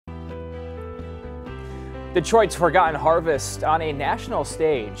Detroit's Forgotten Harvest on a national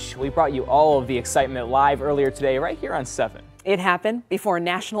stage. We brought you all of the excitement live earlier today right here on 7. It happened before a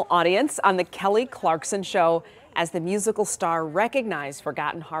national audience on the Kelly Clarkson Show as the musical star recognized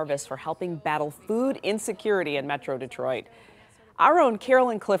Forgotten Harvest for helping battle food insecurity in Metro Detroit. Our own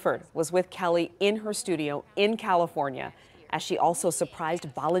Carolyn Clifford was with Kelly in her studio in California as she also surprised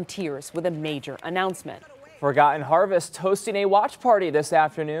volunteers with a major announcement. Forgotten Harvest hosting a watch party this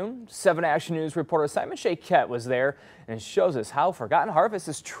afternoon. 7 Action News reporter Simon Shakette was there and shows us how Forgotten Harvest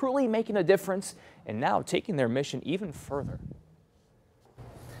is truly making a difference and now taking their mission even further.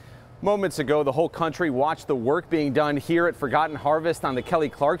 Moments ago, the whole country watched the work being done here at Forgotten Harvest on the Kelly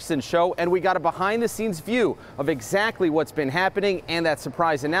Clarkson Show, and we got a behind-the-scenes view of exactly what's been happening and that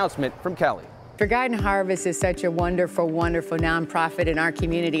surprise announcement from Kelly. Forgotten Harvest is such a wonderful, wonderful nonprofit in our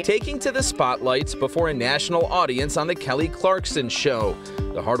community. Taking to the spotlights before a national audience on the Kelly Clarkson Show.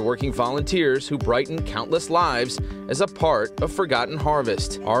 The hardworking volunteers who brighten countless lives as a part of Forgotten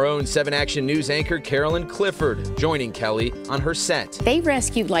Harvest. Our own 7 Action News anchor Carolyn Clifford joining Kelly on her set. They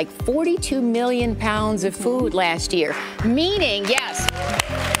rescued like 42 million pounds of food last year, meaning, yes,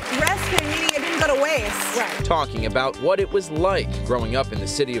 rescuing, meaning it didn't go to waste. Right. Talking about what it was like growing up in the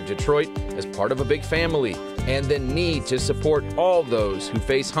city of Detroit as part of a big family and the need to support all those who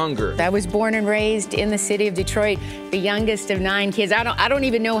face hunger. I was born and raised in the city of Detroit, the youngest of 9 kids. I don't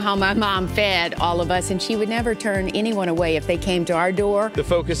even know how my mom fed all of us, and she would never turn anyone away if they came to our door. The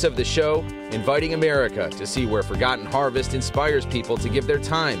focus of the show, inviting America to see where Forgotten Harvest inspires people to give their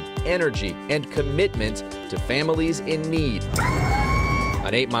time, energy, and commitment to families in need.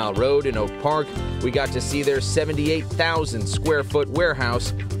 On 8 Mile Road in Oak Park, we got to see their 78,000 square foot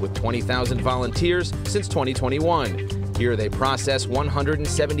warehouse with 20,000 volunteers since 2021. Here they process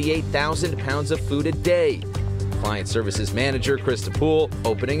 178,000 pounds of food a day. Client Services Manager Krista Poole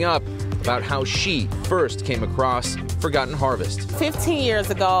opening up about how she first came across Forgotten Harvest. 15 years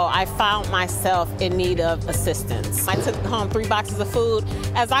ago, I found myself in need of assistance. I took home 3 boxes of food.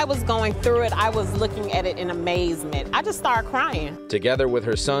 As I was going through it, I was looking at it in amazement. I just started crying. Together with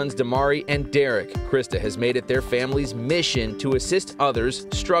her sons, Damari and Derek, Krista has made it their family's mission to assist others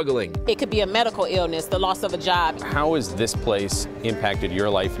struggling. It could be a medical illness, the loss of a job. How has this place impacted your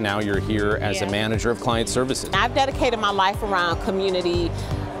life? Now you're here as a manager of client services. I've dedicated my life around community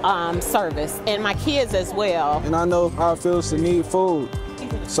service and my kids as well. And I know how it feels to need food.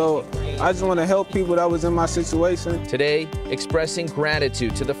 So I just want to help people that was in my situation. Today, expressing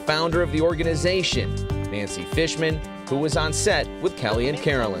gratitude to the founder of the organization, Nancy Fishman, who was on set with Kelly and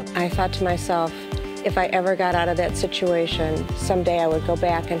Carolyn. I thought to myself, if I ever got out of that situation, someday I would go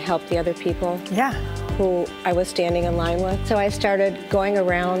back and help the other people who I was standing in line with. So I started going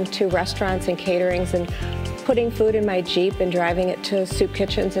around to restaurants and caterings and putting food in my Jeep and driving it to soup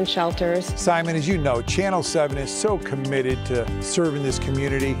kitchens and shelters. Simon, as you know, Channel 7 is so committed to serving this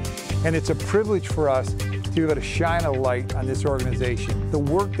community, and it's a privilege for us to be able to shine a light on this organization. The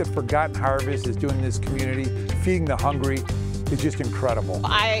work that Forgotten Harvest is doing in this community, feeding the hungry, is just incredible.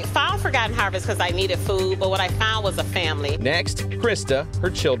 I found Forgotten Harvest because I needed food, but what I found was a family. Next, Krista, her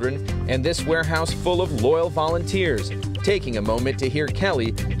children, and this warehouse full of loyal volunteers, taking a moment to hear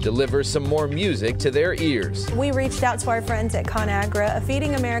Kelly deliver some more music to their ears. We reached out to our friends at ConAgra, a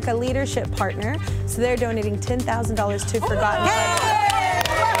Feeding America leadership partner, so they're donating $10,000 to Forgotten Harvest.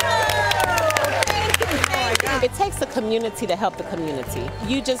 It takes a community to help the community.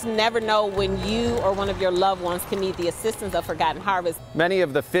 You just never know when you or one of your loved ones can need the assistance of Forgotten Harvest. Many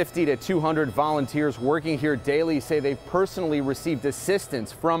of the 50 to 200 volunteers working here daily say they've personally received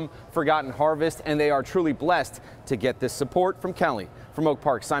assistance from Forgotten Harvest, and they are truly blessed to get this support from Kelly. From Oak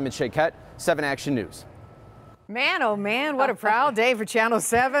Park, Simon Shakette, 7 Action News. Man, oh man, what a proud day for Channel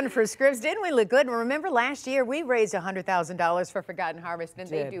 7 for Scripps. Didn't we look good? And remember last year we raised $100,000 for Forgotten Harvest, and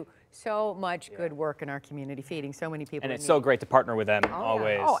they do so much good work in our community, feeding so many people. And it's so great to partner with them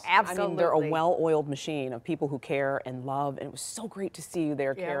always. Oh, absolutely. I mean, they're a well-oiled machine of people who care and love, and it was so great to see you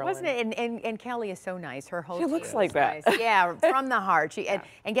there, Carolyn. Wasn't it? And Kelly is so nice. Her whole She team looks like is that. Nice. Yeah, from the heart.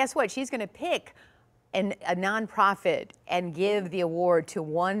 And guess what? She's going to pick a nonprofit and give the award to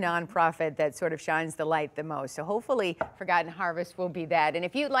one nonprofit that sort of shines the light the most. So hopefully Forgotten Harvest will be that. And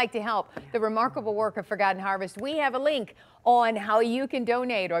if you'd like to help the remarkable work of Forgotten Harvest, we have a link on how you can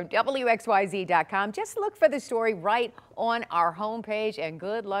donate on WXYZ.com. Just look for the story right on our homepage, and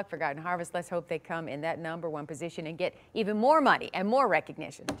good luck, Forgotten Harvest. Let's hope they come in that #1 position and get even more money and more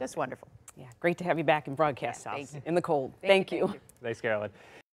recognition. Just wonderful. Yeah, great to have you back in broadcast house in the cold. Thank you. Thanks, Carolyn.